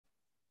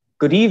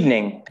Good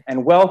evening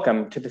and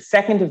welcome to the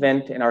second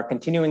event in our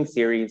continuing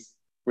series,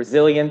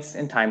 Resilience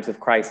in Times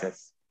of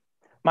Crisis.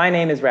 My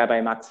name is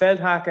Rabbi Max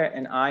Feldhake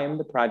and I am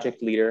the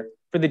project leader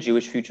for the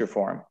Jewish Future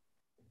Forum.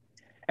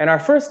 In our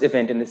first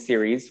event in the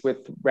series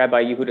with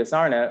Rabbi Yehuda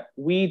Sarna,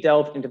 we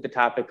delved into the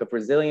topic of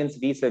resilience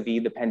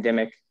vis-a-vis the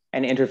pandemic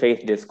and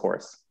interfaith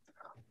discourse.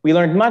 We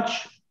learned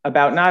much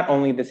about not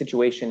only the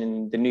situation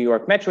in the New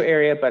York metro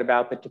area, but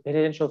about the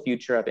potential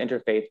future of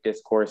interfaith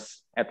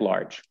discourse at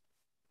large.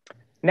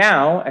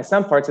 Now, as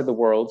some parts of the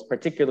world,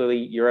 particularly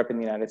Europe and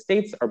the United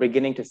States, are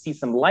beginning to see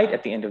some light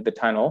at the end of the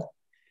tunnel,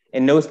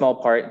 in no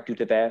small part due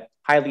to the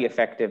highly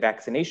effective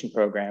vaccination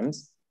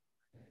programs,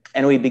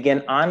 and we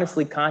begin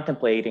honestly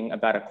contemplating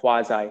about a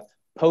quasi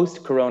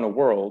post-corona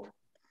world,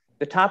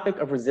 the topic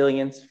of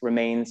resilience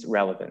remains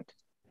relevant.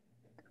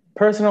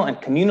 Personal and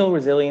communal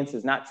resilience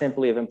is not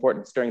simply of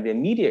importance during the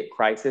immediate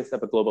crisis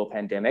of a global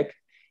pandemic,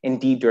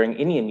 indeed during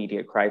any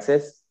immediate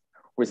crisis.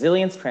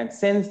 Resilience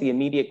transcends the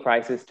immediate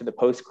crisis to the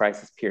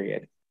post-crisis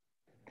period.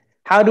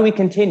 How do we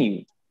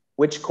continue?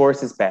 Which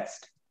course is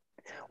best?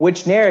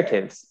 Which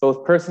narratives,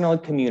 both personal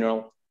and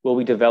communal, will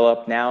we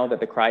develop now that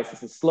the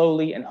crisis is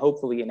slowly and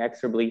hopefully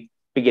inexorably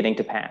beginning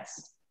to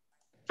pass?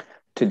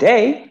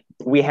 Today,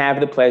 we have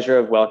the pleasure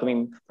of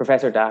welcoming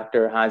Professor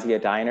Dr. Hasia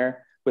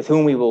Diner, with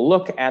whom we will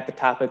look at the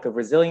topic of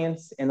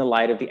resilience in the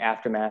light of the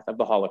aftermath of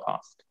the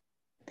Holocaust.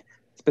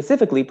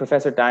 Specifically,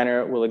 Professor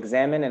Diner will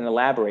examine and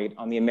elaborate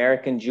on the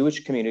American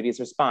Jewish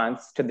community's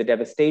response to the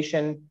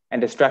devastation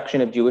and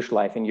destruction of Jewish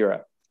life in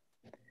Europe.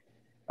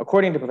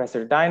 According to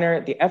Professor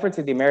Diner, the efforts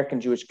of the American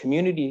Jewish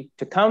community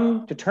to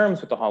come to terms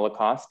with the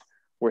Holocaust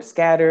were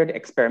scattered,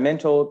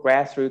 experimental,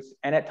 grassroots,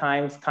 and at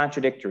times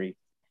contradictory,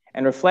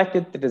 and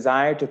reflected the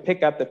desire to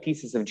pick up the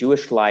pieces of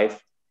Jewish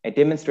life and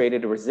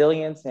demonstrated a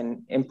resilience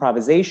and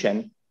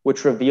improvisation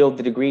which revealed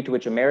the degree to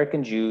which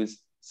American Jews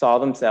saw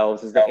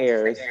themselves as the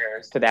heirs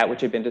to that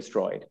which had been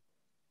destroyed.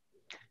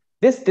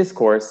 This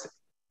discourse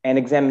and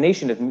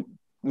examination of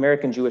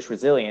American Jewish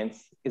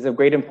resilience is of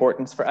great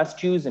importance for us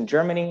Jews in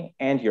Germany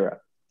and Europe.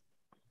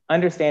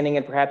 Understanding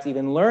and perhaps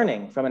even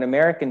learning from an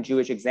American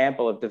Jewish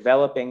example of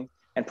developing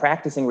and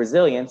practicing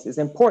resilience is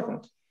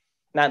important,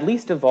 not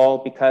least of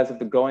all because of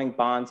the growing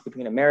bonds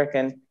between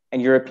American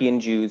and European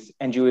Jews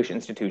and Jewish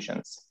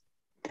institutions.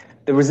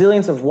 The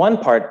resilience of one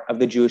part of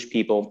the Jewish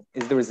people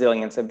is the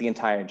resilience of the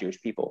entire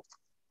Jewish people.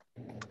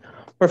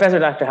 Professor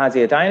Dr.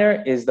 Hasia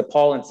Diner is the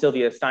Paul and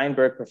Sylvia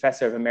Steinberg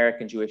Professor of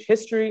American Jewish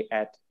History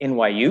at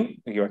NYU,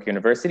 New York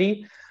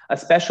University, a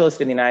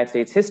specialist in the United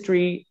States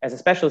history. As a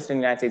specialist in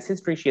the United States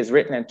history, she has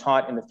written and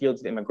taught in the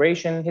fields of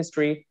immigration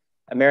history,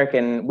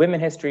 American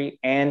women history,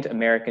 and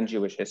American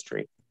Jewish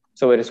history.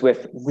 So it is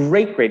with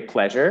great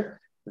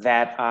pleasure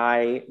that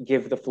I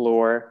give the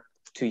floor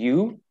to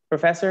you,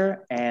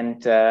 Professor,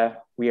 and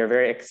we are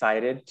very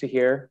excited to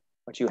hear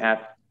what you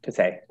have to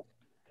say.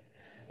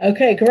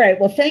 Okay, great.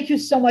 Well, thank you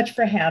so much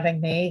for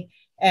having me.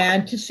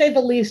 And to say the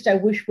least, I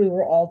wish we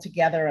were all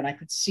together and I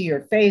could see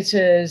your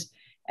faces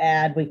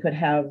and we could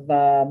have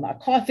a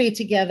coffee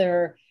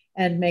together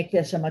and make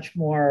this a much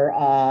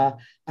more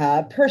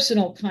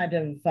personal kind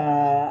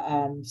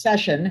of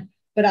session.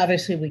 But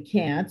obviously we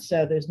can't,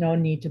 so there's no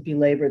need to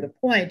belabor the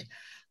point.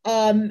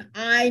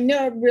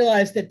 I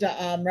realized that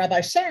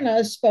Rabbi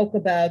Sarna spoke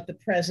about the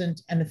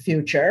present and the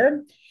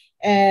future.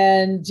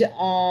 And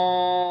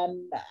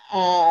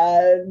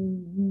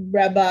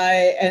Rabbi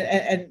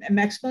and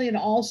Maximilian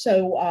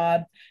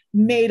also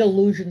made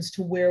allusions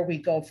to where we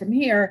go from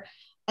here.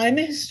 I'm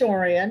a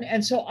historian,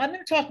 and so I'm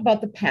going to talk about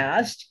the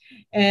past,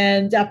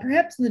 and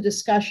perhaps in the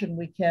discussion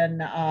we can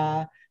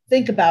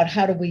think about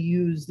how do we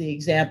use the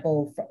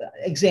examples from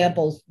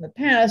the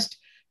past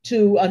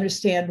to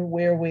understand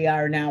where we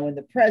are now in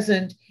the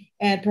present,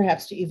 and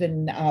perhaps to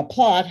even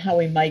plot how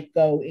we might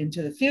go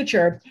into the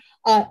future.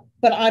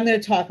 But I'm going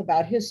to talk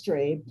about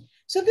history.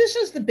 So this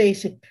is the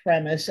basic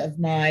premise of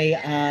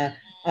my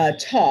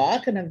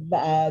talk and of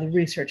the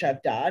research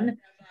I've done,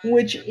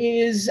 which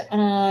is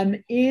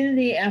in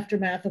the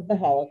aftermath of the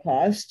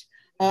Holocaust,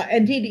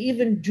 indeed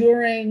even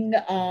during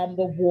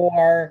the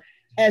war,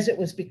 as it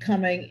was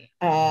becoming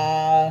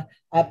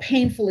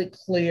painfully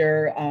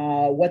clear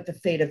what the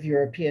fate of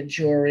European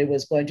Jewry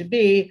was going to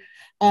be,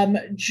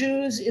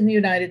 Jews in the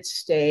United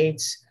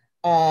States,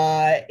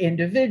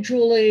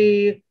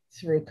 individually,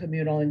 through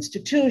communal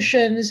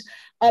institutions,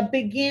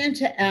 began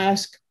to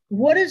ask,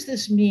 what does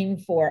this mean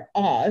for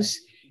us?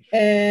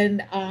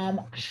 And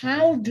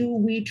how do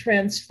we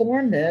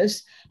transform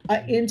this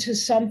into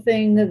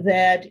something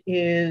that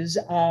is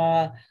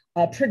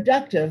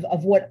productive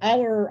of what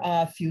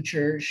our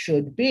future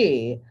should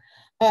be?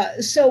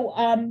 So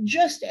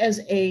just as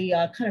a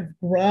kind of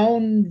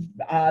ground,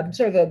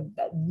 sort of a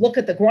look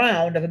at the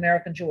ground of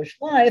American Jewish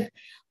life,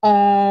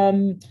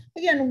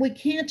 again, we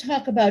can't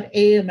talk about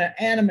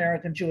an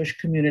American Jewish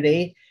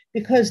community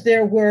because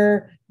there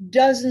were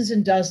dozens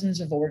and dozens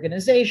of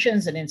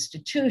organizations and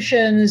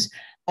institutions,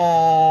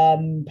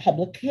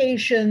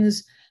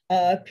 publications,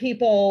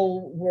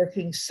 people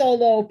working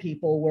solo,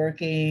 people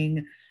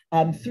working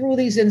through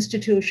these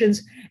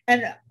institutions,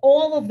 and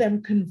all of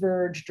them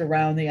converged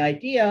around the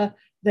idea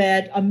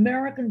that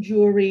American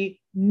Jewry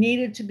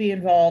needed to be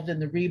involved in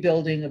the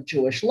rebuilding of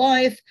Jewish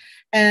life,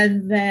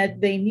 and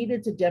that they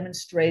needed to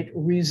demonstrate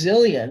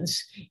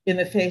resilience in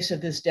the face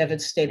of this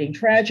devastating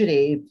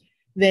tragedy.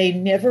 They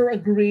never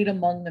agreed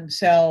among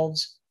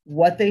themselves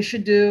what they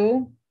should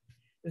do.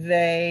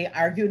 They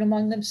argued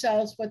among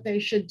themselves what they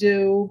should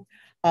do.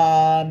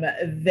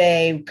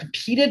 They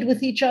competed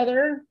with each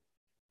other.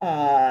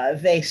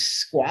 They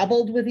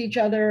squabbled with each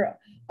other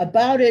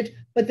about it,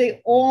 but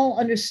they all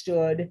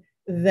understood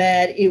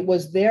that it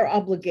was their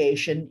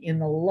obligation, in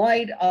the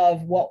light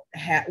of what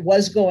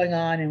was going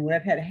on and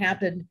what had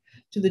happened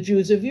to the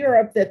Jews of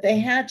Europe, that they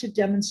had to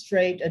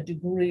demonstrate a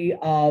degree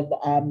of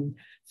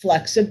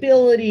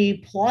flexibility,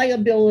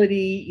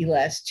 pliability,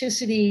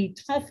 elasticity,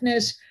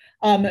 toughness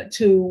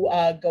to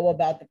go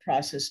about the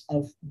process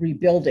of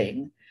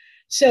rebuilding.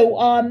 So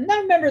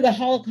now remember, the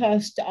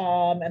Holocaust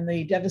and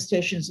the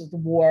devastations of the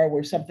war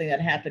were something that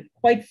happened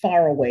quite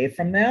far away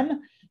from them.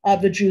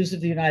 The Jews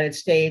of the United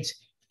States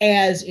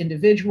as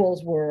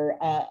individuals were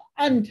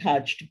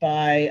untouched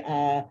by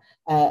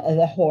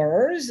the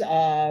horrors.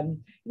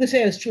 You could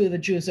say it's true of the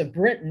Jews of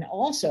Britain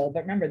also,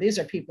 but remember, these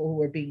are people who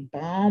were being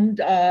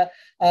bombed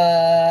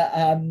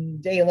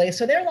daily.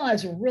 So their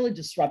lives were really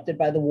disrupted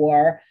by the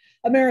war.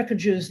 American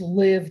Jews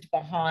lived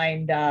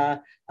behind the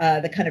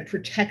kind of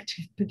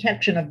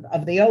protection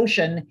of the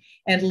ocean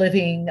and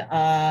living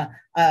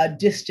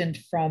distant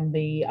from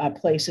the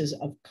places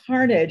of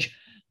carnage.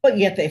 But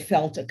yet they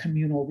felt a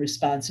communal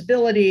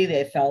responsibility.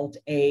 They felt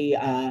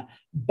a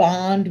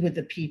bond with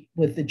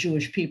the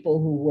Jewish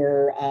people who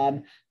were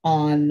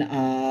on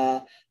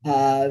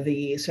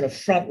the sort of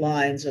front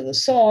lines of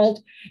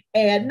assault.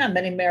 And not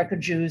many American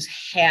Jews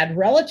had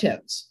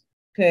relatives.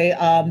 Okay,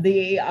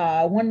 the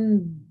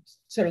one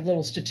sort of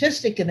little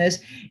statistic in this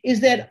is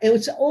that it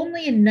was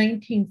only in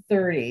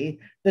 1930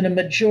 that a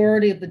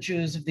majority of the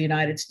Jews of the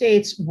United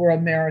States were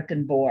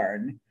American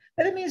born.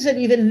 But it means that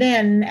even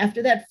then,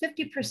 after that,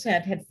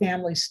 50% had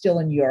families still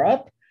in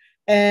Europe,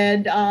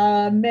 and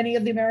many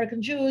of the American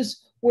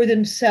Jews were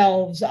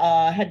themselves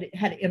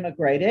had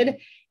immigrated,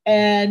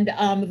 and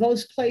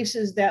those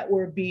places that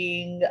were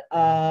being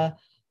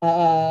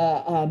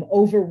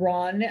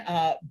overrun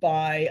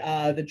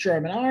by the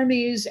German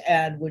armies,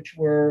 and which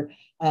were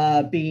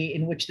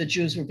in which the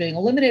Jews were being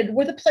eliminated,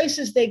 were the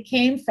places they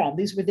came from.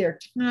 These were their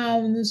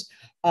towns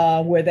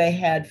where they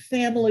had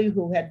family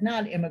who had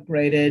not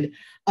immigrated.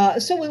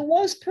 So it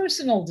was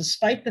personal,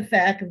 despite the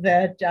fact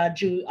that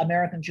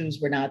American Jews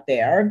were not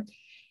there.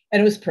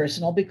 And it was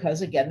personal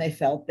because, again, they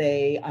felt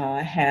they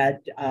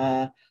had,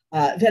 that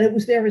it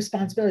was their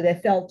responsibility. They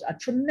felt a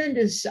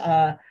tremendous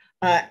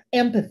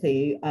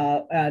empathy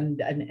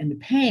and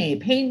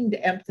pained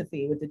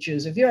empathy with the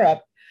Jews of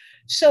Europe.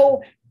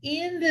 So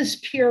in this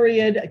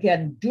period,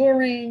 again,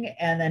 during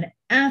and then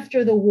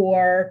after the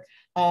war,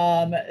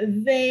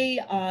 they,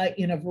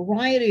 in a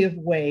variety of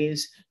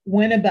ways,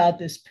 went about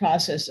this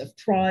process of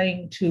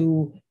trying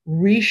to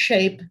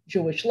reshape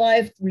Jewish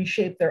life,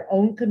 reshape their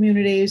own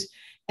communities,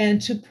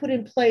 and to put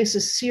in place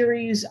a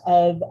series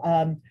of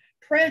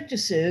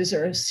practices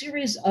or a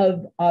series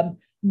of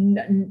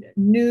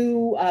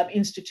new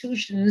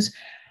institutions,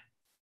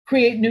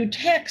 create new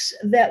texts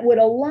that would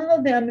allow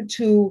them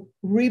to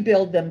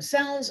rebuild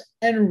themselves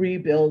and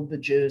rebuild the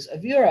Jews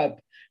of Europe.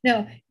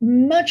 Now,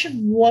 much of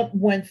what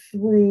went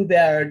through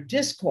their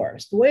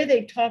discourse, the way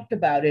they talked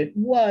about it,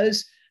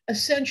 was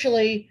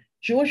essentially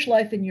Jewish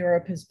life in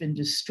Europe has been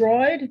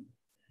destroyed.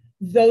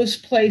 Those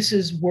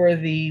places were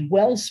the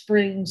well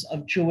springs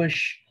of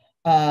Jewish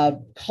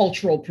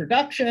cultural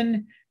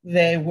production.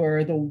 They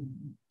were the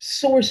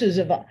sources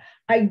of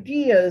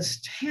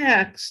ideas,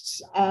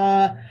 texts,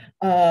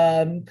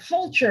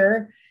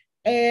 culture,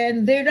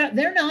 and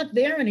they're not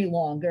there any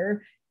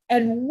longer.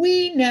 And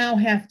we now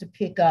have to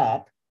pick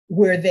up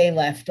where they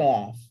left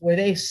off, where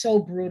they so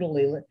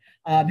brutally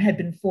had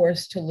been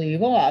forced to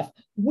leave off.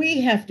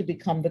 We have to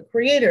become the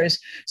creators.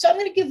 So I'm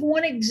going to give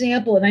one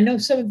example, and I know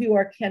some of you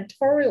are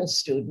cantorial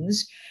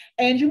students,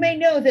 and you may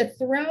know that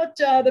throughout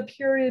the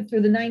period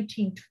through the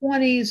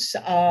 1920s,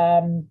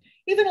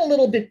 even a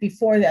little bit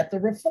before that, the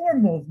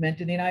Reform movement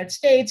in the United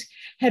States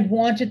had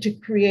wanted to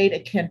create a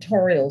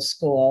cantorial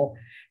school,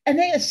 and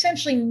they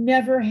essentially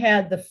never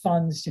had the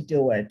funds to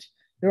do it.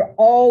 They're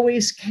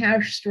always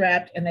cash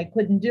strapped, and they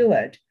couldn't do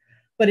it.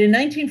 But in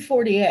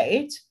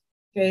 1948,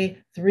 okay,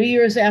 3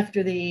 years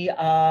after the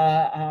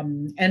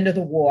end of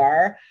the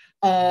war,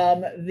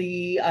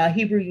 the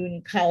Hebrew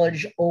Union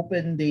College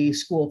opened the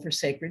School for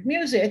Sacred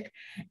Music.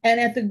 And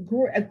at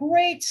a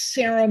great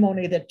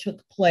ceremony that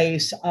took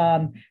place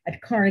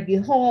at Carnegie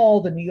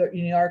Hall, the New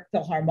York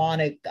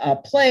Philharmonic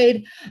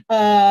played,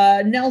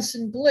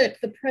 Nelson Glick,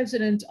 the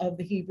president of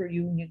the Hebrew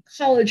Union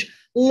College,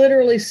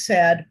 literally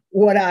said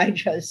what I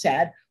just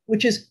said,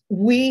 which is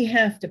we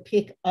have to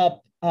pick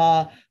up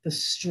the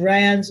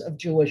strands of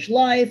Jewish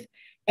life,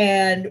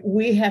 and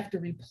we have to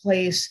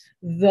replace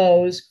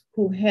those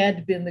who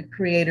had been the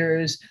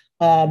creators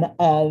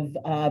of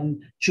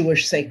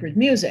Jewish sacred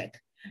music.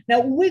 Now,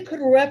 we could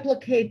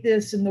replicate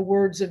this in the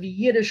words of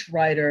Yiddish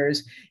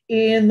writers,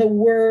 in the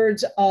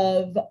words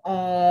of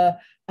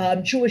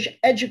Jewish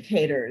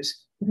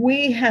educators.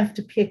 We have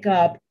to pick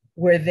up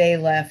where they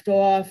left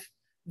off.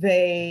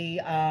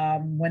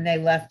 When they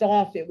left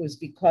off, it was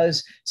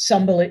because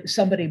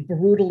somebody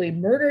brutally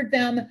murdered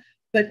them.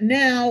 But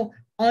now,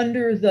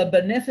 under the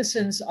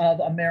beneficence of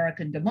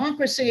American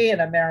democracy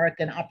and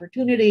American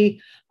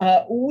opportunity,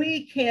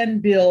 we can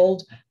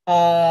build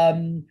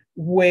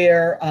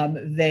where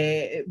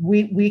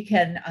we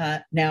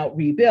can now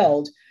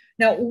rebuild.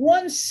 Now,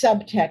 one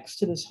subtext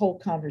to this whole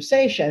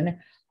conversation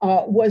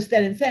was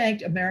that, in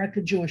fact,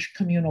 American Jewish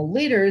communal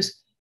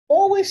leaders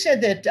always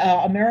said that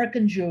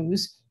American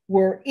Jews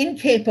were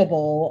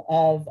incapable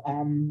of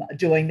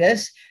doing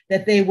this,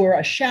 that they were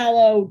a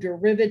shallow,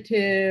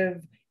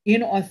 derivative,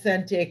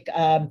 inauthentic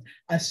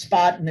a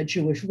spot in the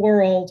Jewish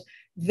world.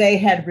 They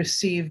had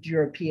received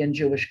European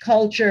Jewish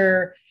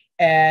culture,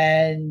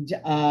 and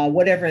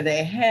whatever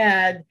they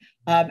had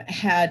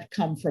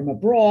come from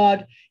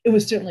abroad. It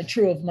was certainly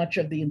true of much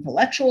of the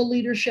intellectual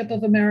leadership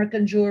of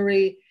American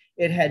Jewry.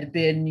 It had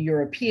been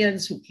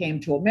Europeans who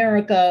came to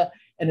America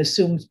and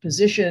assumed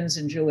positions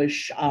in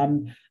Jewish,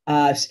 in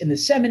the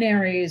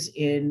seminaries,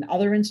 in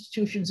other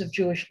institutions of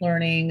Jewish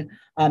learning,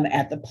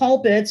 at the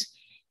pulpits.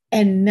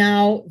 And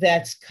now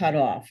that's cut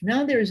off.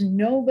 Now there's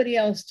nobody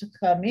else to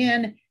come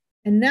in,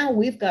 and now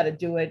we've got to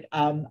do it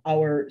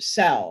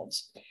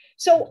ourselves.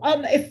 So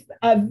if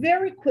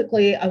very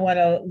quickly, I want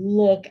to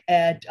look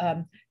at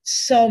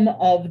some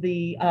of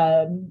the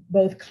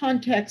both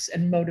contexts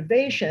and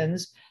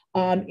motivations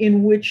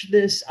in which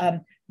this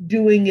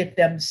doing it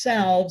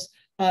themselves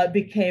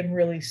became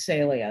really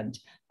salient,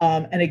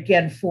 and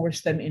again,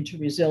 forced them into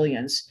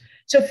resilience.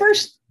 So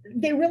first,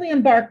 they really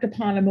embarked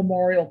upon a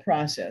memorial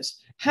process.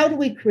 How do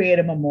we create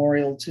a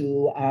memorial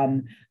to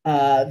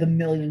the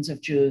millions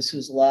of Jews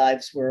whose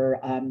lives were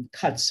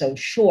cut so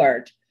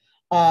short?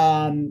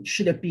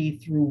 Should it be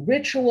through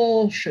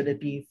ritual? Should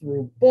it be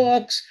through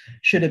books?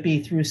 Should it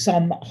be through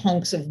some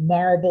hunks of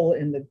marble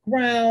in the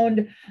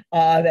ground?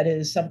 That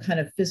is some kind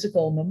of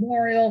physical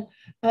memorial.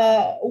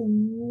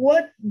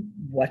 What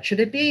should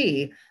it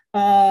be?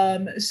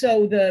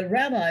 So the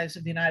rabbis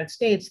of the United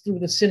States, through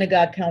the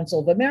Synagogue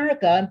Council of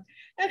America,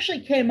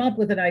 actually came up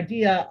with an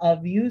idea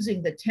of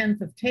using the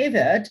 10th of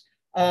Tevet,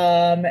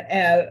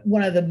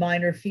 one of the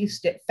minor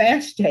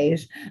fast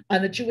days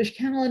on the Jewish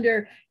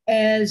calendar,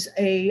 as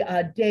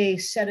a day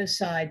set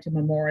aside to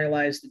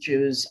memorialize the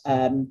Jews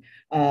who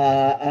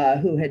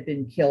had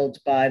been killed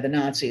by the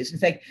Nazis. In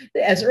fact,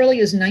 as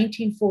early as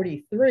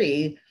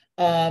 1943,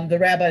 the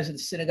rabbis of the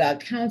Synagogue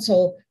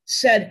Council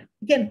said,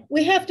 again,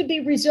 we have to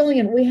be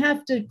resilient. We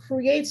have to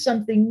create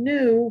something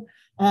new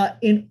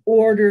in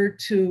order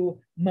to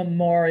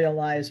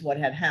memorialize what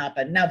had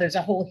happened. Now, there's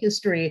a whole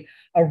history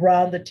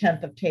around the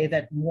 10th of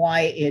Tevet,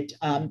 why it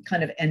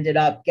kind of ended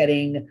up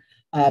getting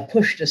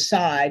pushed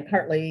aside,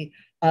 partly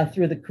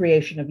through the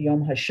creation of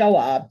Yom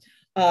HaShoah.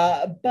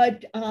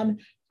 But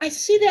I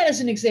see that as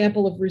an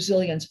example of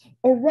resilience,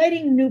 or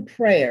writing new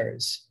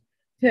prayers.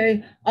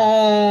 Okay,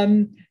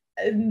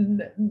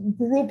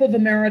 group of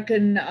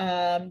American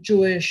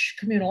Jewish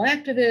communal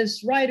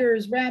activists,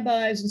 writers,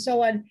 rabbis, and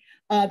so on,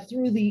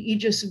 through the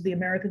aegis of the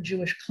American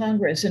Jewish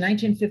Congress in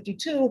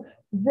 1952,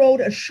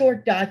 wrote a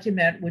short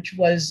document which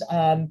was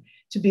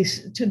to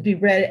be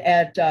read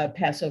at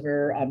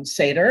Passover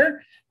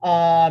Seder.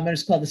 It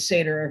was called the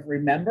Seder of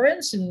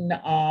Remembrance. And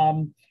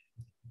on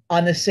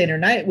this Seder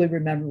night, we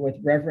remember with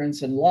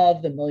reverence and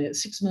love the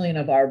 6 million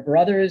of our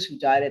brothers who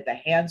died at the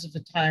hands of a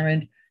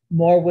tyrant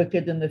more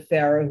wicked than the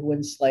Pharaoh who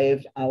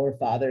enslaved our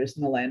fathers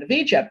in the land of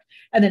Egypt.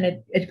 And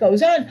then it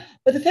goes on.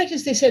 But the fact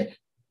is, they said,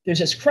 there's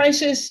this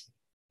crisis,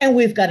 and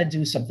we've got to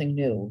do something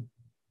new.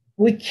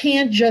 We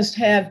can't just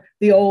have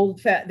the old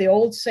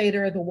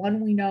Seder, the one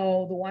we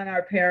know, the one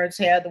our parents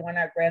had, the one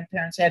our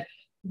grandparents had.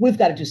 We've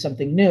got to do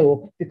something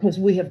new because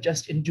we have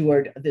just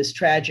endured this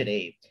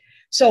tragedy.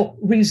 So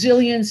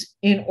resilience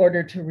in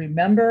order to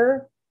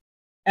remember,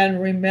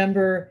 and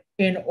remember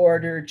in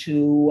order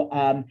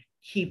to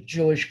keep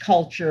Jewish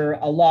culture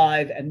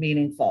alive and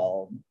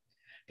meaningful.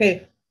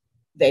 Okay,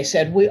 they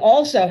said we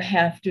also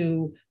have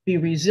to be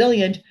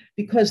resilient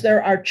because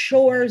there are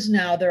chores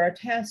now, there are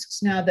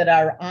tasks now that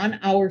are on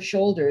our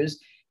shoulders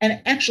and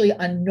actually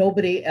on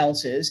nobody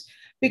else's,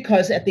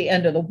 because at the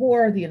end of the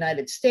war, the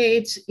United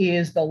States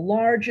is the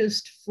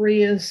largest,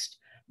 freest,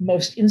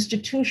 most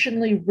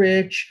institutionally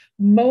rich,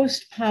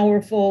 most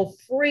powerful,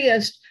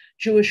 freest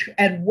Jewish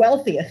and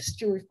wealthiest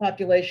Jewish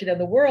population in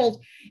the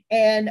world.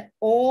 And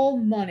all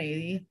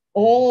money,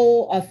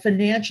 all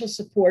financial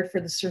support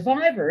for the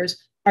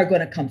survivors are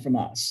going to come from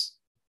us.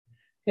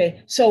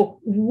 Okay,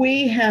 so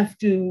we have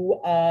to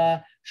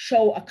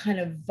show a kind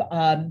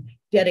of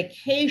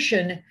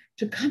dedication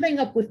to coming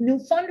up with new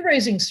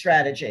fundraising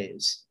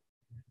strategies.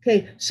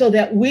 Okay, so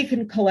that we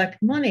can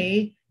collect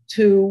money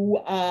to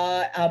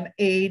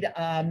aid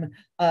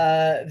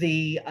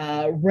the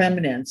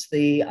remnants,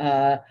 the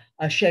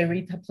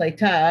Sherita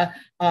Pleta,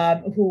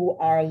 who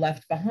are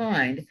left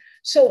behind.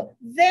 So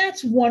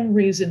that's one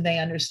reason they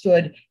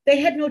understood they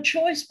had no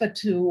choice but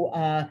to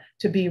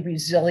be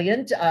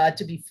resilient,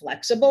 to be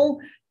flexible,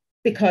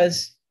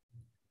 because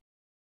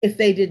if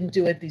they didn't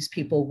do it, these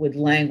people would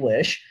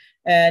languish.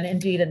 And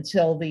indeed,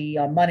 until the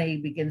money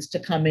begins to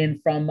come in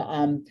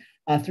from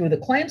through the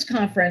claims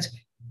conference,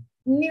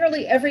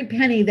 nearly every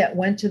penny that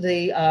went to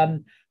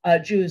the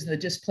Jews and the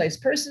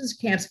displaced persons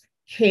camps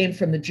came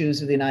from the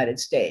Jews of the United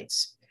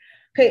States.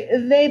 Okay,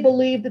 they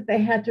believed that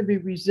they had to be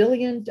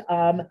resilient,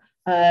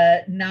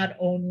 not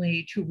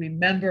only to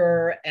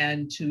remember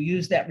and to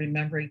use that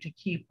remembering to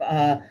keep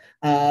to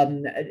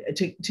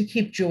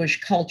keep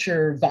Jewish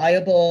culture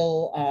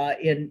viable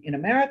in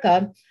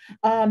America,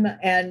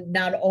 and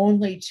not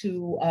only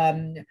to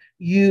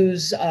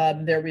use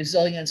their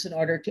resilience in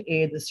order to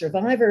aid the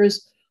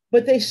survivors,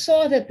 but they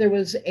saw that there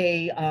was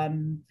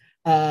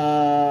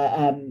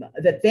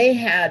that they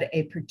had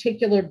a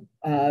particular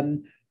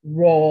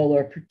role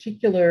or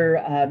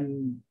particular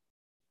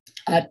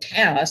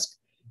task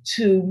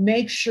to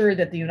make sure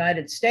that the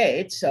United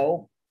States,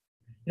 so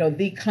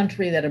the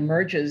country that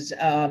emerges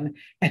at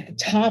the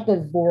top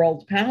of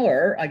world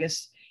power, I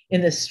guess,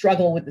 in this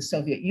struggle with the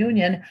Soviet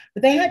Union,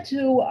 but they had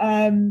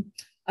to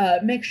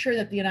make sure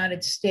that the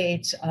United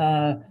States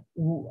and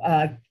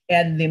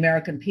the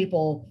American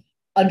people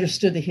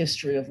understood the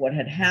history of what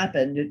had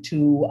happened,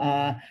 to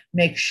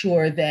make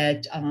sure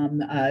that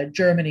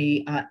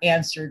Germany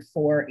answered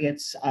for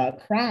its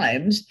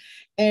crimes.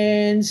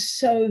 And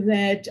so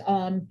that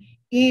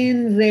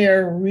in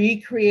their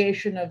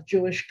recreation of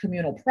Jewish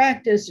communal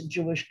practice and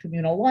Jewish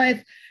communal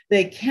life,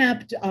 they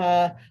kept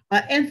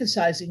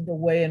emphasizing the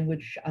way in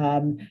which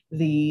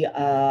the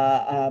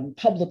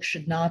public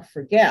should not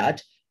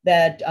forget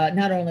that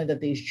not only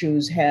that these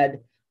Jews had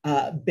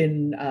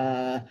been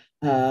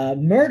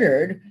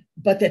murdered,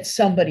 but that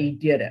somebody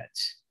did it.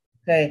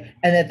 Okay,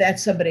 and that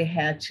somebody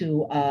had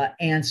to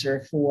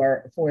answer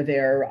for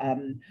their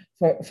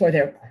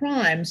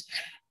crimes.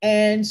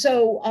 And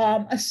so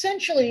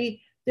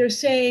essentially, they're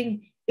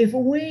saying, if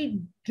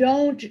we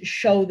don't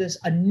show this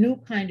a new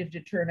kind of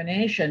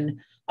determination,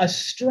 a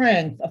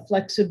strength, a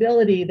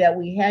flexibility that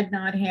we had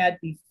not had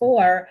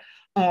before,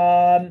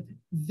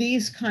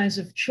 these kinds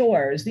of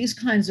chores, these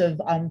kinds of,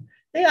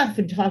 they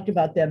often talked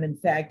about them, in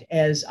fact,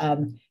 as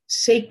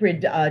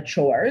sacred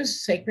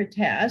chores, sacred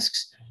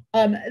tasks,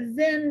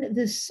 then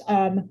this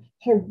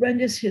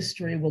horrendous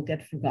history will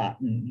get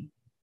forgotten.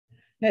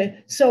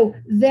 Okay, so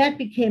that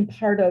became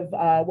part of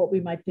what we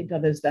might think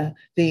of as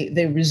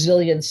the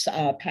resilience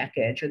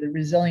package, or the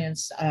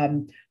resilience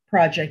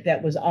project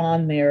that was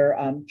on their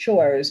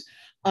chores,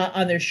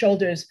 on their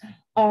shoulders.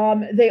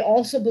 They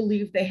also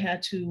believed they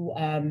had to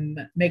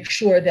make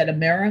sure that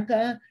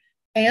America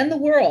and the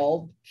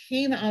world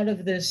came out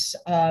of this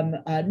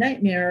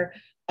nightmare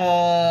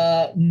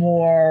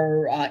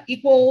more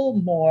equal,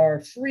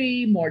 more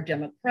free, more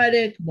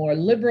democratic, more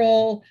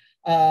liberal,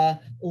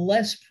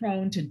 less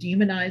prone to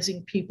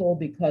demonizing people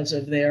because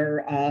of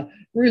their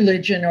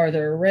religion or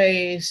their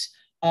race,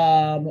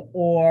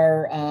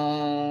 or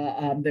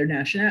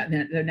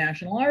their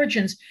national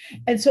origins.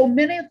 And so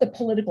many of the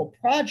political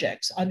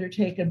projects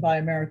undertaken by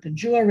American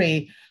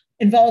Jewry,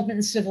 involvement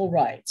in civil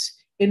rights,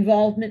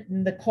 involvement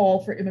in the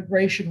call for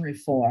immigration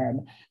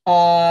reform,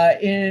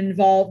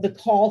 involved the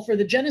call for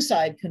the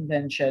Genocide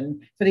Convention,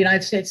 for the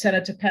United States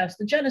Senate to pass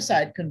the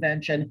Genocide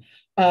Convention,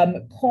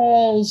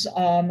 calls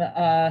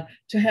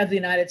to have the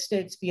United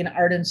States be an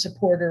ardent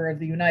supporter of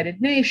the United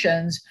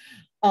Nations.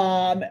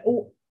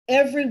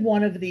 Every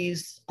one of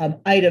these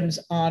items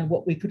on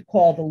what we could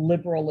call the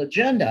liberal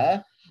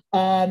agenda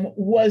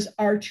was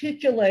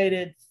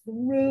articulated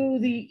through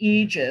the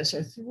aegis,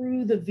 or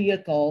through the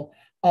vehicle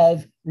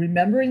of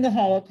remembering the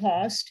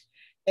Holocaust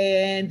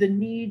and the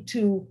need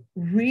to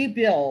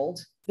rebuild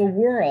the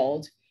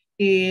world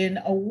in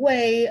a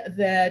way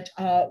that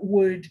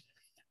would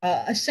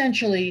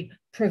essentially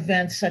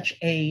prevent such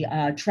a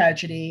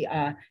tragedy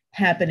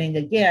happening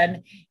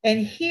again. And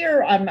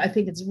here, I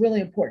think it's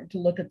really important to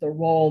look at the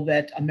role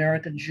that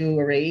American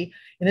Jewry,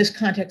 in this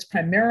context,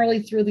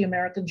 primarily through the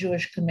American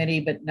Jewish Committee,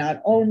 but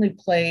not only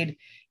played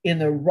in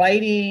the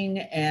writing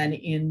and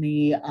in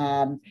the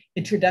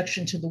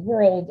introduction to the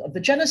world of the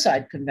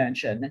Genocide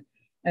Convention.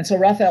 And so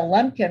Raphael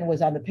Lemkin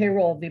was on the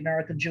payroll of the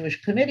American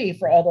Jewish Committee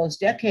for all those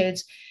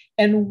decades.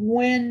 And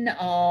when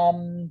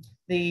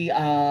the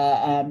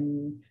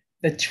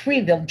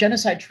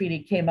Genocide Treaty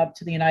came up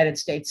to the United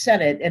States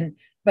Senate, and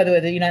by the way,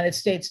 the United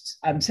States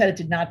Senate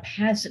did not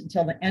pass it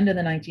until the end of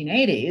the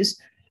 1980s,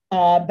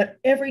 but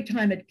every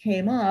time it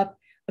came up,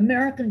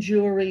 American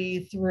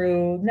Jewry,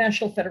 through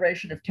National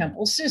Federation of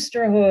Temple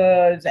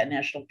Sisterhoods, and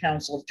National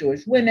Council of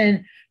Jewish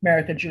Women,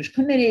 American Jewish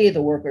Committee,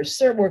 the Workmen's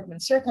Circle,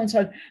 and so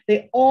on,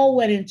 they all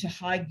went into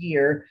high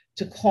gear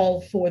to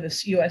call for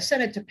the US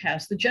Senate to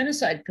pass the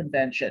Genocide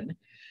Convention.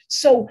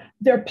 So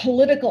their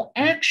political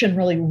action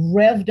really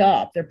revved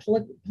up, their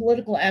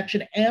political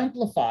action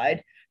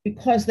amplified,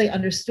 because they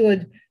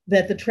understood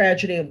that the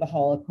tragedy of the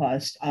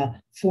Holocaust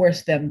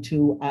forced them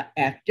to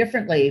act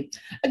differently.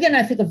 Again,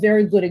 I think a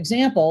very good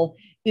example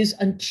is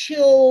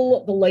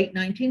until the late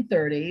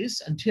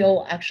 1930s,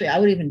 until actually, I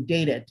would even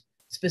date it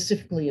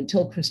specifically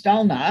until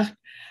Kristallnacht,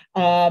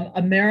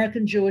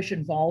 American Jewish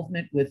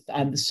involvement with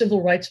the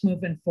civil rights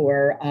movement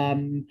for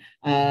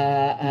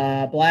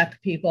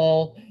Black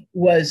people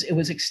was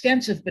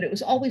extensive, but it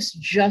was always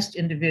just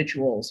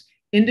individuals.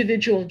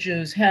 Individual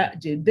Jews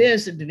did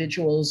this,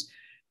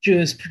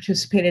 Jews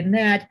participated in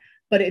that,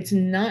 but it's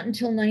not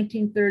until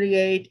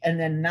 1938 and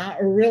then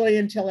not really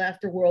until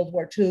after World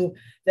War II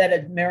that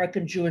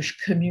American Jewish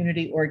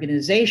community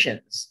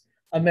organizations,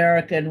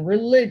 American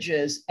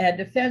religious and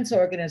defense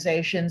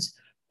organizations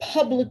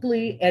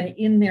publicly and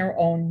in their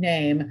own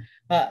name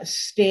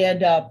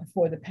stand up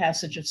for the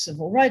passage of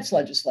civil rights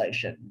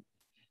legislation.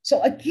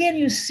 So again,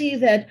 you see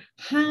that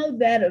how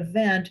that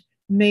event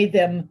made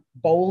them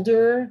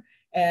bolder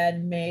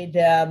and made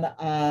them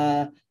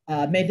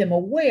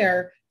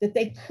aware that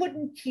they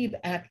couldn't keep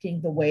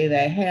acting the way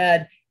they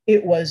had.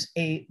 It was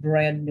a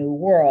brand new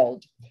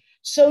world.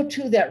 So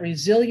too, that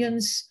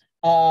resilience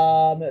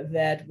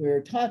that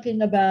we're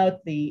talking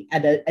about, the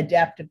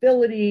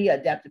adaptability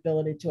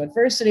to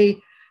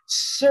adversity,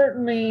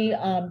 certainly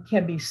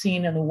can be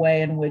seen in the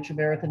way in which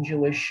American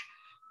Jewish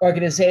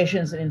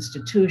organizations and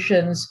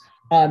institutions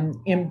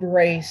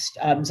embraced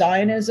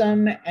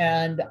Zionism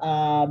and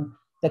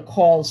the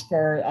calls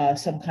for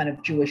some kind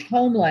of Jewish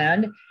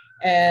homeland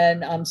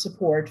and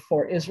support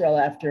for Israel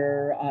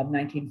after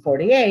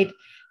 1948,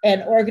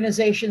 and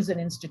organizations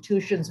and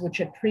institutions which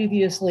had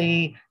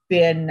previously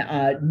been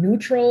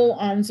neutral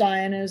on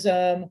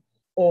Zionism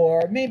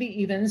or maybe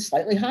even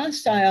slightly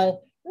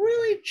hostile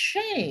really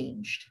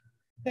changed.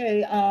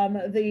 Okay,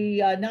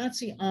 the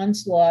Nazi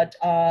onslaught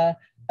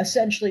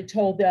essentially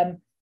told them,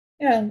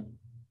 you know,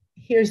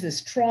 here's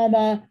this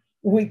trauma.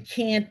 We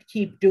can't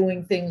keep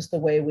doing things the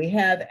way we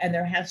have, and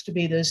there has to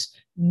be this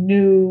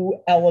new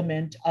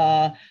element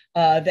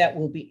that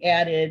will be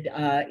added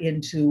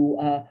into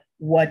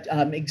what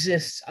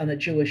exists on the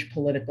Jewish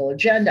political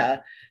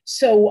agenda.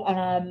 So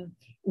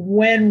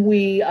when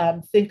we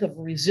think of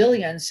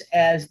resilience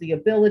as the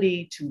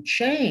ability to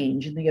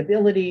change and the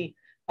ability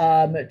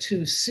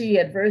to see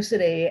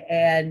adversity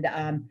and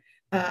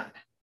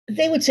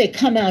they would say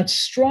come out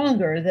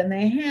stronger than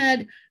they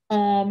had,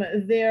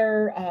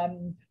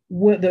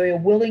 the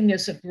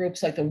willingness of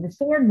groups like the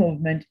Reform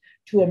movement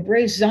to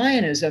embrace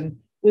Zionism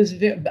was,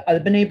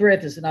 B'nai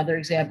B'rith is another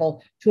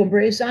example, to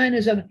embrace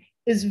Zionism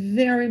is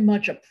very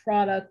much a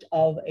product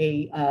of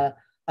a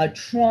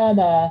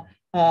trauma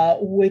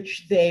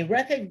which they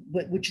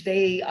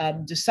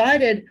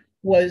decided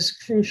was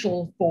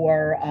crucial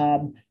for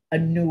a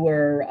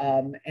newer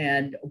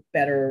and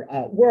better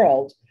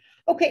world.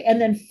 Okay, and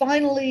then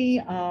finally,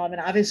 and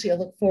obviously I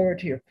look forward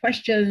to your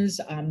questions.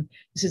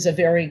 This is a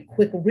very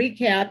quick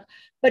recap,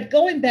 but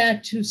going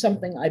back to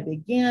something I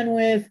began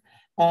with,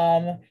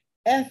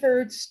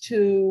 efforts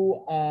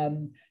to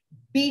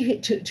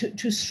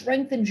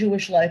strengthen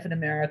Jewish life in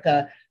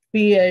America,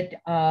 be it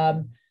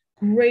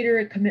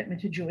greater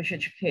commitment to Jewish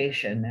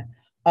education,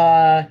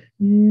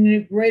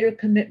 greater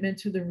commitment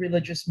to the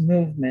religious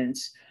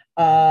movements,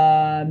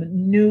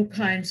 new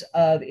kinds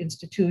of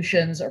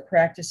institutions or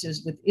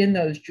practices within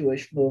those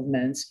Jewish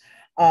movements,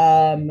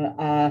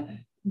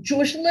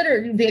 Jewish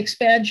literature, the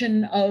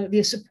expansion of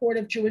the support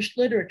of Jewish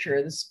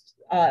literature,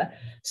 the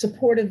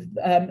support of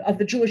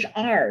the Jewish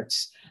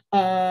arts,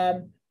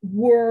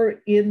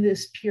 were in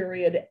this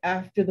period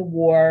after the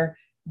war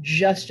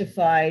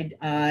justified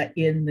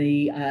in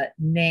the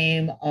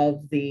name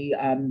of the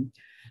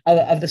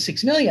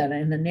 6 million,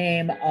 in the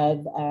name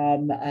of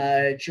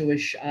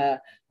Jewish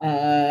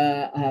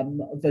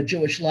the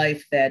Jewish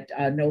life that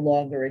no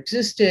longer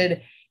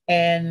existed,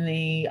 and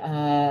the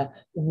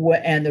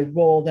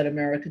role that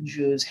American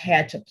Jews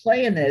had to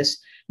play in this.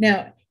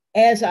 Now,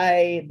 as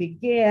I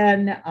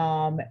began,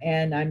 I'm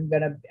going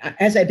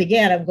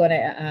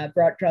to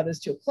draw this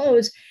to a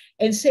close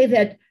and say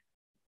that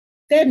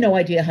they had no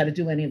idea how to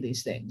do any of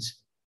these things.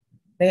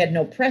 They had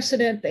no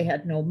precedent. They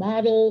had no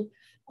model.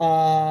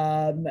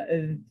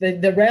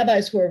 The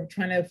rabbis who were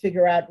trying to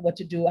figure out what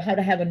to do, how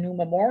to have a new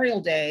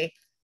Memorial Day.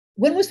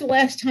 When was the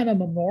last time a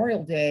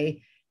Memorial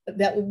Day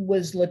that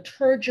was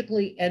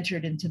liturgically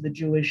entered into the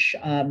Jewish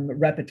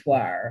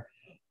repertoire?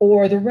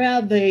 Or the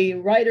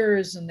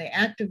writers and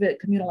the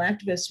communal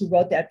activists who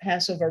wrote that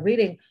Passover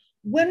reading,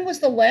 when was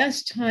the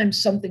last time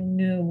something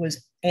new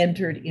was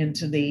entered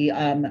into the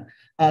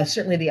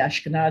certainly the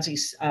Ashkenazi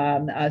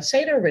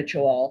Seder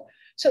ritual?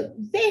 So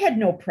they had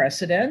no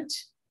precedent,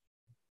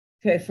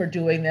 okay, for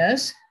doing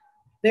this.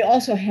 They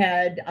also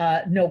had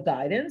no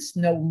guidance,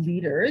 no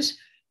leaders,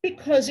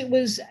 because it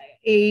was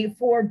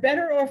for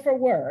better or for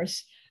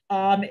worse,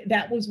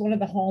 that was one of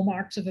the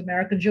hallmarks of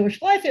American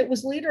Jewish life. It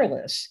was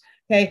leaderless,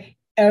 okay?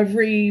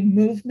 Every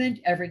movement,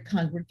 every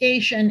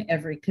congregation,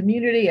 every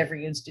community,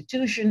 every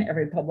institution,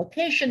 every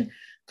publication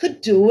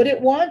could do what it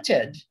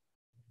wanted.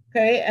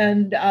 Okay,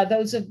 and I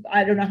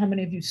don't know how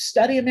many of you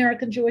study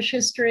American Jewish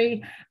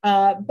history,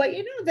 but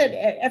you know that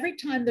every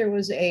time there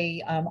was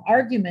a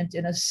argument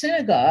in a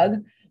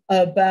synagogue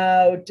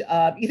about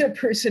either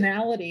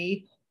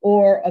personality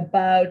or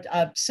about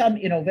some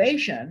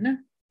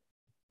innovation,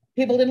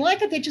 people didn't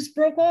like it. They just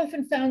broke off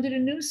and founded a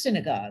new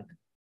synagogue.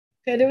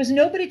 Okay, there was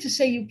nobody to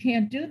say you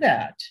can't do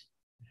that.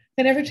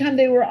 And every time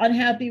they were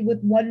unhappy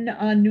with one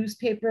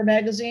newspaper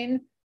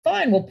magazine,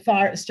 fine, we'll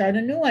start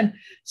a new one.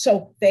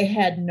 So they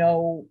had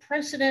no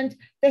precedent,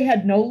 they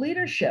had no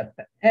leadership,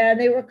 and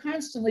they were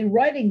constantly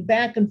writing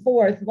back and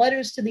forth,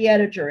 letters to the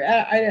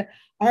editor,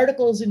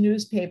 articles in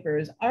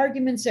newspapers,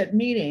 arguments at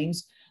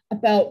meetings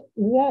about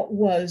what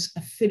was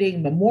a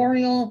fitting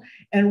memorial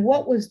and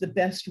what was the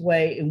best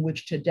way in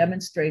which to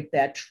demonstrate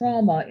that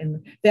trauma,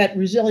 in that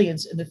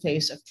resilience in the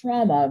face of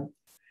trauma.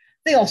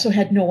 They also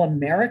had no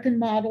American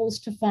models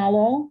to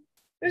follow.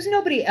 There's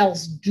nobody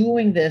else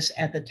doing this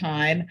at the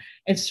time,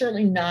 and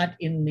certainly not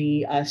in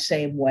the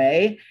same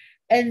way.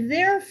 And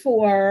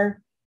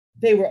therefore,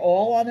 they were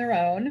all on their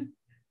own.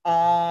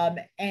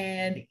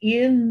 And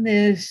in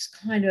this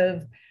kind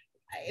of,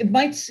 it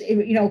might,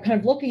 kind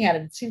of looking at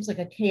it, it seems like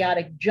a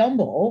chaotic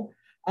jumble.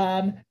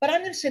 But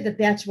I'm going to say that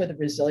that's where the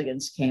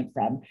resilience came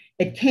from.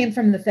 It came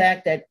from the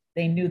fact that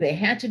they knew they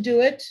had to do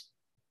it.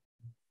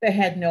 They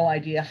had no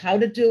idea how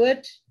to do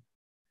it.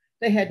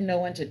 They had no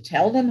one to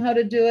tell them how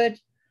to do it,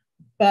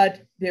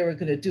 but they were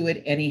going to do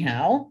it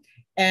anyhow.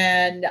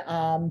 And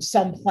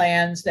some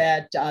plans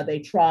that they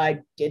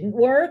tried didn't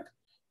work.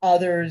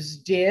 Others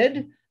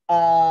did.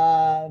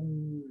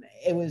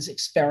 It was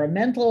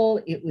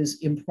experimental. It was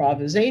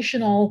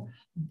improvisational,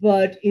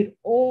 but it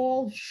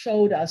all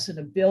showed us an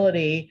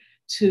ability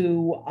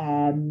to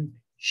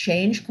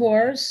change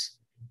course,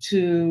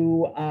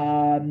 to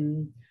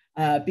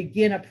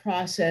begin a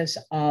process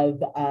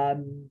of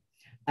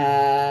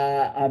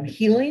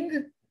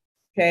healing,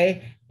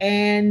 okay,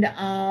 and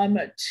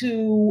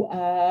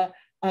to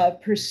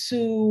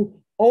pursue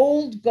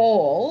old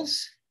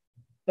goals,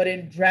 but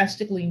in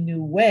drastically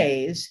new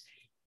ways.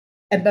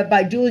 But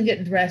by doing it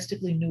in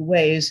drastically new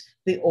ways,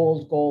 the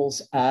old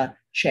goals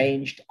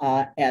changed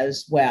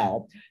as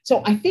well.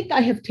 So I think I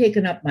have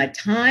taken up my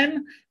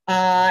time,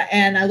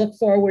 and I look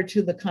forward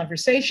to the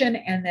conversation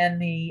and then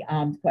the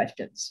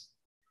questions.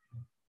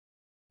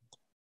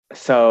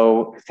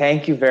 So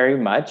thank you very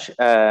much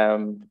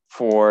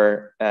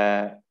for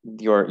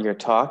your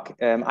talk.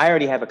 I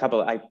already have a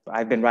couple.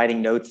 I've been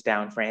writing notes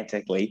down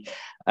frantically,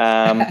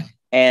 and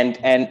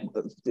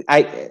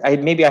I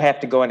maybe I have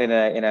to go in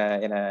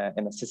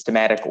a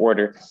systematic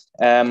order.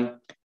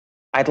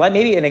 I'd like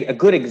maybe a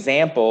good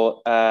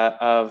example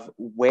of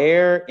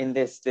where in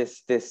this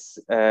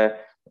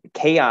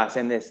chaos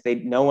and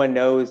no one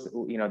knows,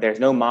 there's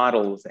no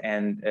models,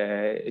 and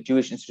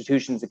Jewish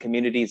institutions and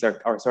communities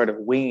are sort of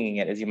winging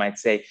it, as you might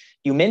say.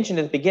 You mentioned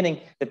at the beginning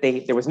that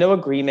there was no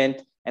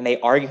agreement, and they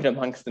argued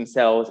amongst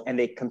themselves, and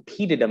they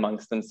competed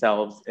amongst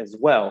themselves as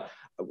well.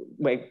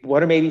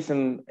 What are maybe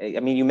some,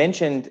 you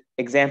mentioned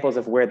examples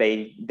of where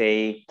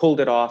they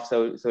pulled it off,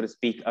 so to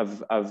speak,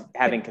 of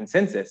having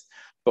consensus,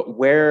 but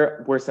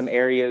where were some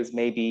areas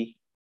maybe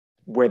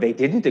where they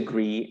didn't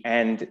agree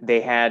and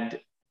they had,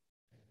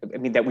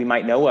 that we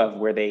might know of,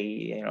 where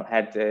they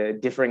had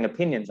differing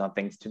opinions on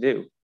things to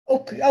do?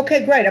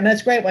 Okay, great.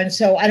 That's a great one.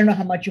 So I don't know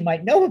how much you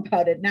might know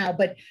about it now,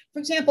 but for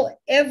example,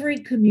 every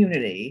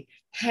community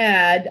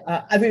had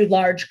a very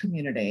large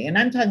community, and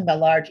I'm talking about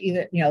large,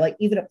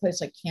 even a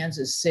place like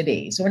Kansas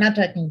City. So we're not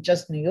talking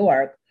just New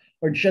York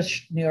or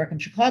just New York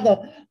and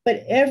Chicago,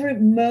 but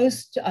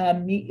most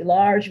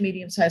large,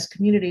 medium-sized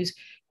communities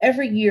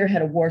every year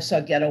had a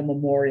Warsaw Ghetto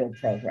Memorial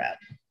Program.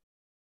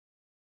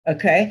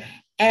 Okay.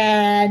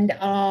 And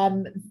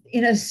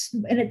in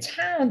a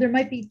town, there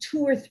might be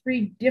 2 or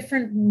 3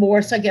 different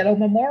Warsaw Ghetto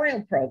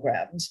Memorial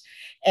programs.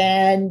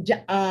 And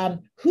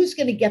who's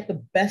going to get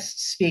the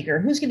best speaker?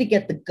 Who's going to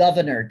get the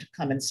governor to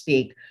come and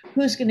speak?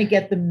 Who's going to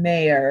get the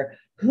mayor?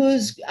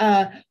 Which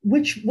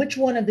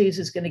one of these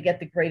is going to get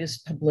the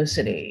greatest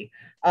publicity?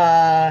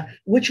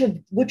 Which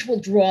will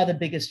draw the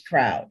biggest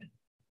crowd?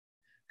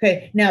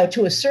 Okay, now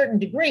to a certain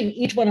degree,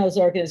 each one of those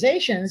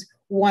organizations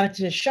wanted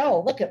to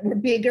show, look, we're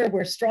bigger,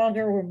 we're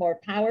stronger, we're more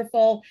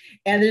powerful.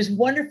 And there's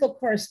wonderful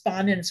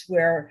correspondence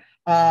where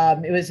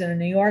it was in a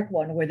New York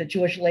one where the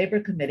Jewish Labor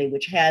Committee,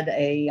 which had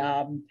a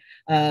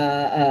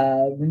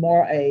Warsaw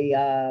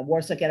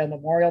Ghetto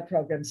Memorial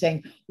Program,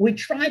 saying, we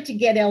tried to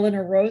get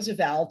Eleanor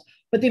Roosevelt,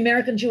 but the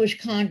American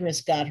Jewish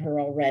Congress got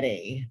her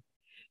already.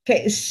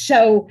 Okay,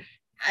 so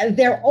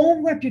their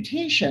own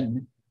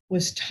reputation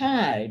was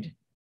tied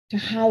to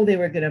how they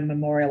were going to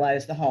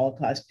memorialize the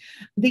Holocaust.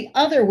 The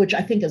other, which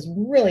I think is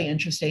really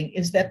interesting,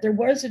 is that there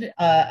was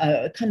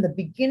a kind of the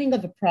beginning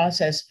of a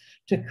process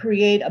to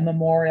create a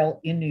memorial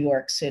in New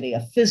York City,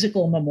 a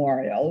physical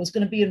memorial. It was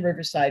going to be in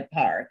Riverside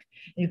Park.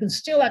 And you can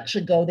still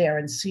actually go there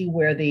and see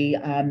where the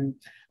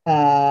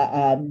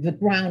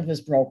ground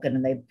was broken,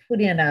 and they put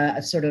in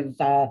a sort of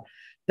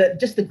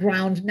just the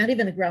ground, not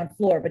even the ground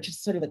floor, but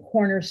just sort of the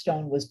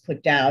cornerstone was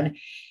put down.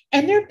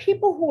 And there are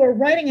people who are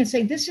writing and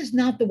saying, this is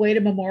not the way to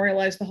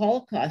memorialize the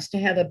Holocaust, to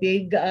have a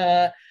big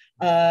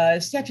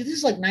statue. This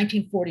is like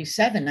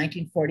 1947,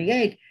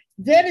 1948.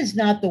 That is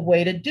not the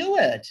way to do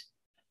it.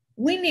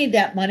 We need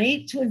that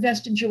money to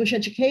invest in Jewish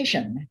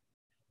education.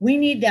 We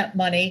need that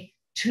money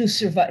to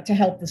survive, to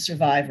help the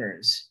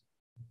survivors.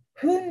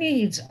 Who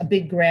needs a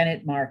big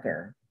granite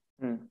marker?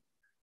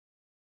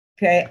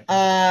 Okay.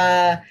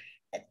 And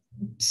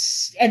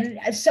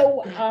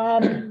so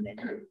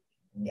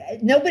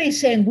nobody's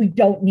saying we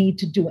don't need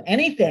to do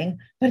anything,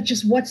 but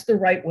just what's the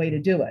right way to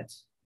do it?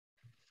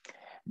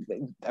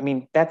 I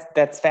mean,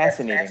 that's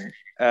fascinating.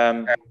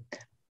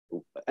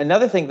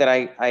 Another thing that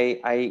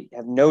I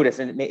have noticed,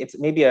 and it's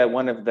maybe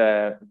one of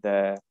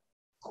the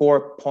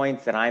core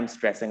points that I'm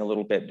stressing a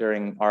little bit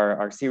during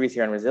our series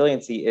here on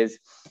resiliency is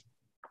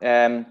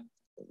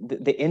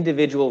the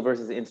individual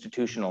versus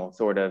institutional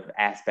sort of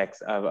aspects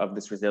of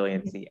this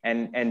resiliency.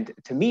 And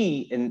to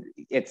me,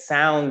 it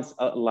sounds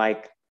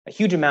like a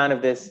huge amount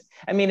of this.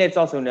 I mean, it's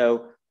also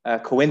no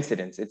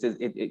coincidence.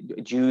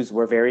 Jews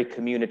were very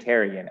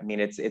communitarian. I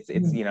mean, it's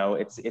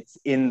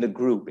in the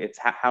group. It's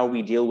how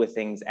we deal with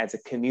things as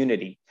a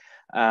community.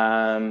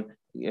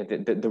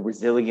 The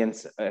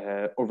resilience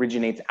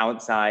originates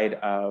outside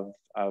of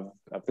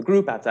the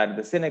group, outside of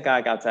the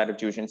synagogue, outside of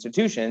Jewish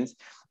institutions.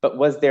 But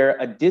was there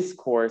a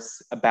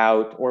discourse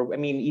about, or I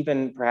mean,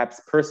 even perhaps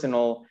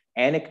personal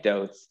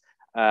anecdotes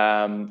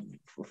from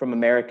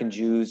American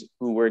Jews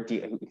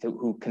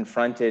who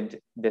confronted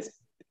this,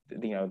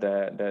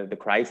 the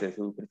crisis,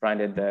 who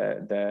confronted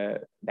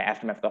the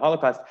aftermath of the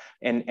Holocaust,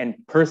 and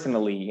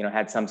personally,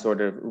 had some sort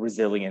of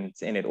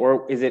resilience in it?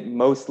 Or is it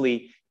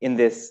mostly in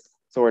this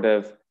sort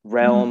of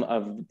realm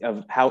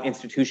of how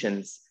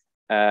institutions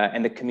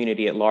and the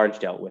community at large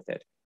dealt with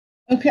it?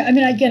 Okay, I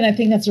mean, again, I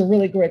think that's a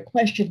really great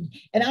question.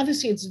 And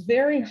obviously, it's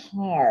very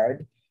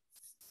hard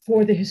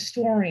for the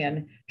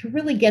historian to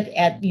really get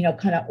at,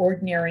 kind of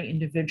ordinary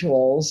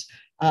individuals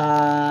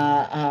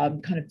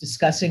kind of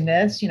discussing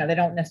this. They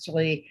don't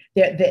necessarily,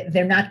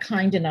 they're not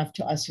kind enough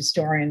to us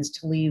historians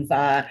to leave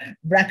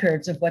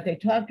records of what they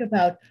talked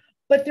about.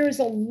 But there's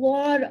a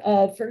lot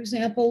of, for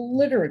example,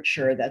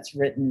 literature that's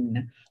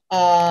written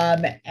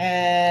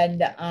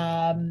and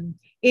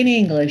in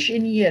English,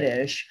 in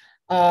Yiddish,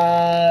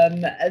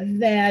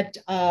 that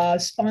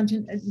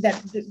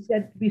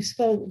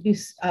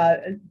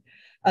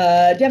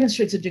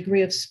demonstrates a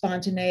degree of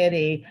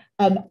spontaneity.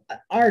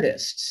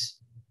 Artists,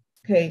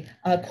 okay,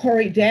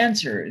 choreo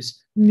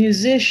dancers,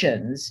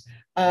 musicians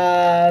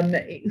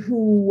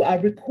who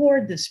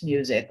record this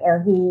music, or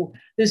who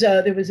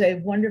there was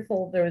an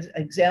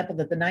example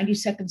that the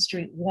 92nd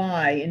Street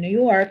Y in New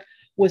York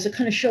was a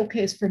kind of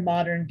showcase for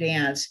modern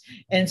dance.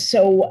 And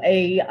so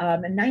in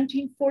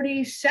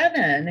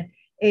 1947,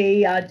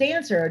 a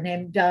dancer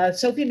named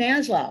Sophie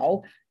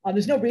Maslow,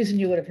 there's no reason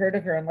you would have heard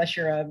of her unless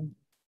you're a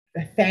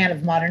fan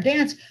of modern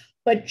dance,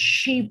 but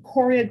she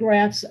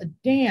choreographs a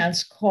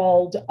dance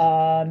called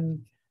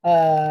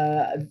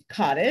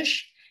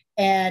Kaddish.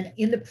 And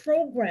in the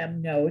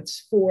program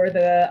notes for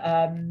the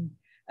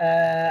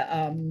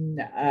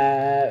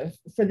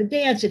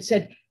dance, it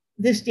said,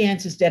 "This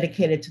dance is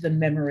dedicated to the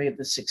memory of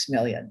the 6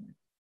 million."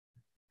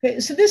 Okay,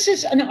 so this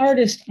is an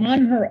artist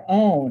on her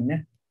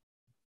own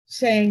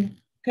saying,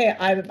 okay,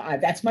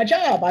 that's my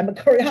job. I'm a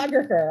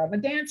choreographer, I'm a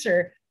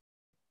dancer,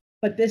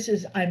 but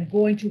I'm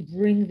going to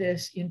bring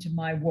this into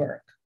my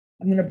work.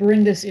 I'm going to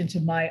bring this into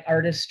my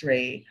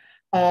artistry.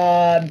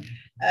 So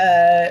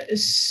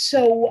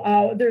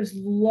there's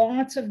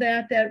lots of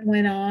that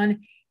went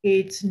on.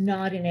 It's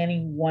not in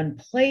any one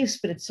place,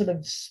 but it's sort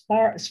of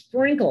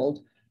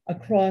sprinkled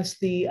across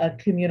the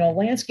communal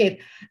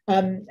landscape.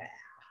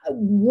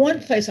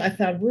 One place I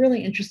found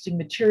really interesting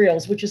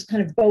materials, which is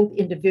kind of both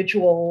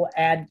individual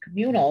and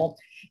communal,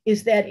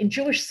 is that in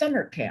Jewish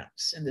summer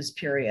camps in this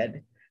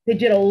period, they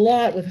did a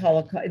lot with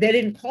Holocaust. They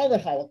didn't call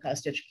it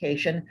Holocaust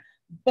education,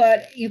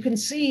 but you can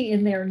see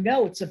in their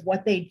notes of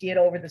what they did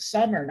over the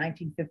summer,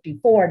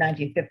 1954,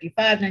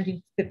 1955,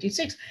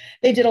 1956,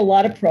 they did a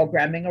lot of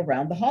programming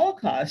around the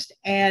Holocaust.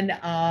 And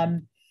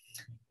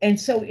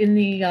so in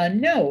the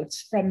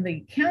notes from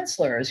the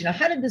counselors,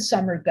 how did the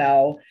summer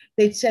go?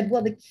 They'd said,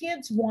 well, the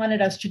kids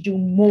wanted us to do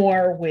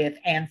more with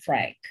Anne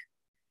Frank.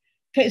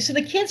 Okay, so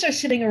the kids are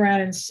sitting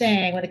around and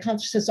saying, when the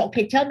counselor says,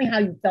 okay, tell me how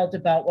you felt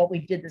about what we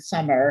did this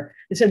summer,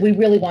 they said, we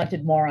really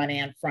wanted more on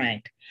Anne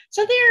Frank.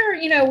 So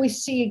there, we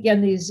see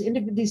again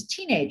these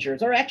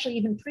teenagers, or actually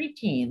even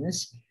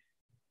preteens,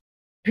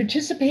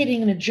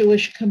 participating in a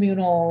Jewish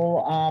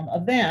communal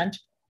event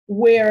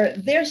where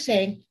they're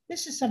saying,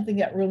 this is something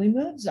that really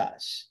moves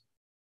us,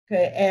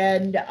 okay,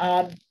 and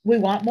we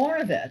want more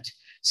of it.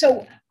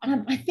 So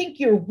I think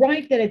you're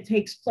right that it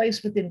takes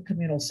place within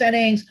communal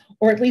settings,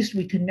 or at least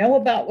we can know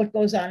about what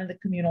goes on in the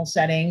communal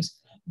settings,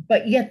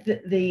 but yet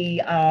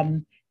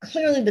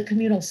clearly the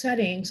communal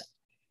settings,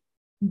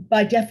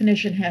 by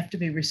definition, have to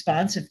be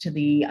responsive to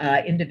the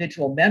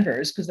individual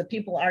members, because the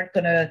people aren't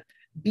going to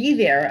be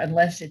there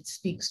unless it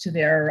speaks to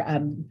their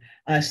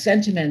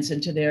sentiments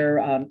and to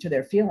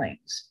their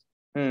feelings.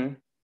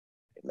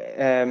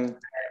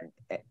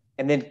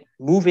 And then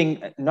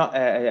moving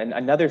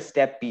another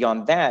step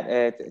beyond that,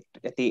 at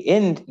the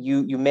end,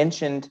 you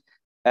mentioned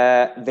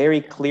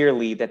very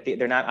clearly that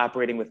they're not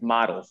operating with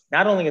models.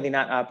 Not only are they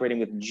not operating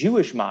with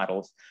Jewish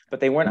models, but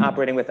they weren't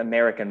operating with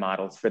American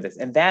models for this.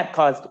 And that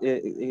caused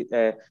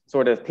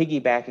sort of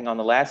piggybacking on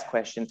the last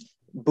question,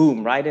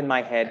 boom, right in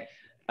my head.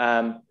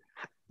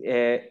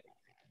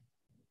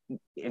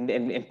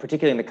 In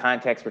particularly in the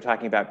context we're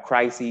talking about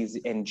crises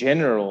in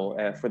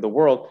general for the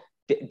world,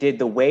 did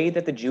the way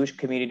that the Jewish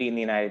community in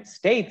the United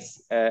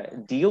States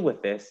deal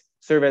with this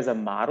serve as a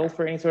model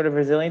for any sort of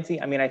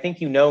resiliency? I mean, I think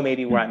you know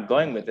maybe where I'm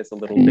going with this a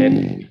little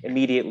bit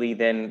immediately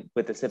then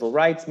with the civil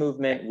rights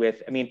movement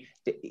with, I mean,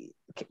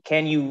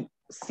 can you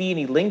see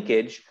any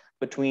linkage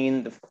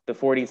between the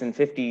 40s and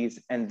 50s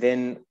and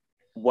then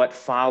what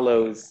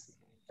follows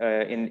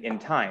in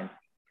time?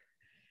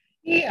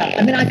 Yeah,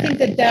 I mean, I think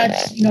that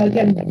that's,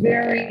 again,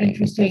 very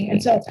interesting.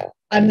 And so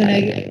I'm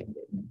going to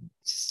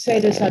say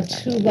this on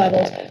two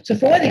levels. So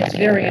for one thing, it's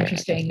very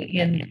interesting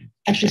in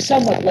actually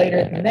somewhat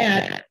later than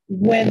that,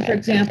 when, for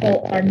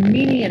example,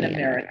 Armenian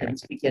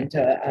Americans begin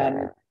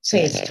to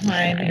say it's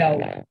time,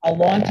 a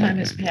long time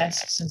has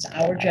passed since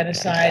our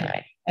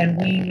genocide, and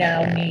we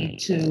now need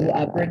to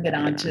bring it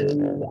onto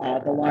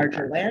the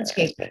larger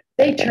landscape.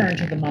 They turn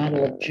to the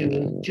model of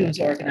Jews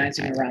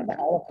organizing around the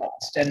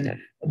Holocaust and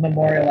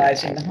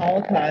memorializing the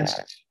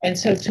Holocaust. And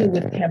so too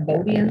with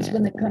Cambodians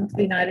when they come to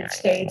the United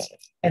States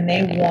and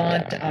they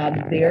want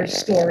their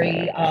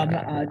story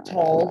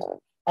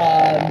told.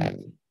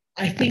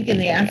 I think in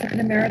the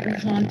African American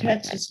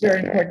context, it's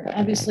very important.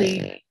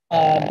 Obviously,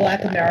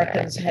 Black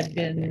Americans had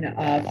been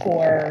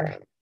for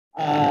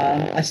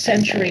a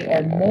century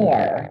or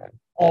more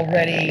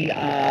already.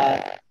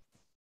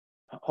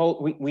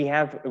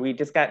 We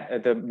just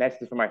got the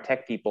message from our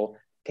tech people.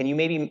 Can you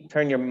maybe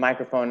turn your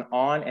microphone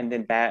on and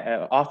then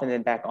back off and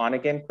then back on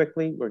again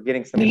quickly? We're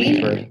getting some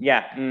reverb.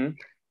 Yeah. Mm.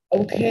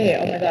 Okay.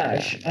 Oh my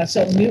gosh.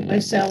 So mute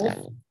myself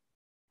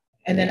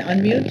and then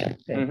unmute.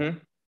 Okay. Mm-hmm.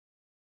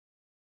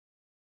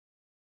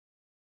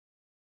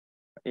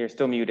 You're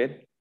still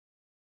muted.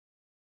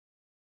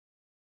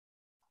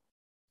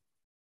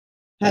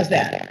 How's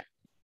that?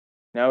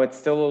 No, it's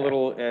still a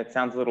little, it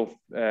sounds a little,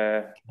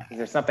 is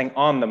there something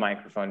on the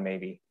microphone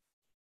maybe?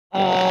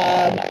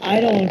 I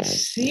don't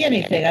see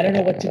anything. I don't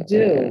know what to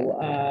do.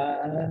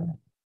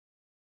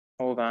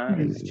 Hold on,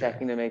 I'm just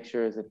checking to make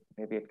sure,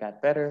 maybe it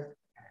got better.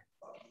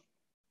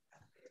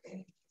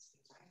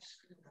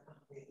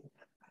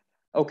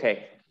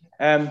 Okay,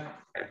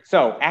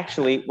 so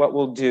actually what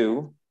we'll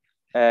do,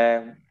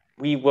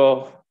 we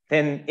will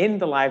then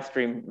end the live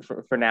stream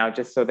for now,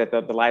 just so that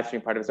the live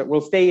stream part of it, so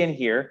we'll stay in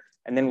here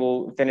and then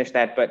we'll finish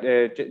that, but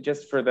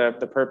just for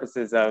the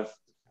purposes of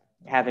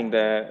having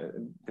the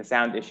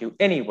sound issue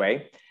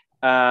anyway.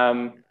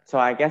 So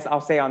I guess I'll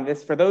say on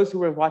this, for those who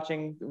were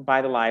watching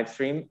by the live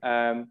stream,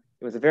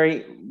 it was a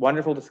very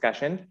wonderful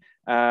discussion.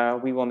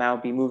 We will now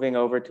be moving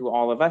over to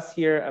all of us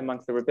here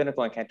amongst the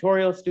rabbinical and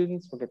cantorial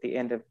students. We'll get the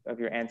end of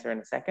your answer in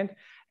a second.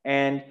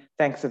 And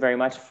thanks so very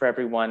much for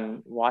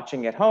everyone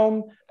watching at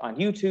home on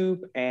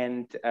YouTube,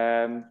 and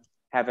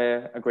have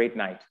a great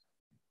night.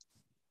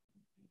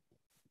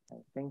 I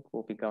think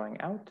we'll be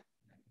going out.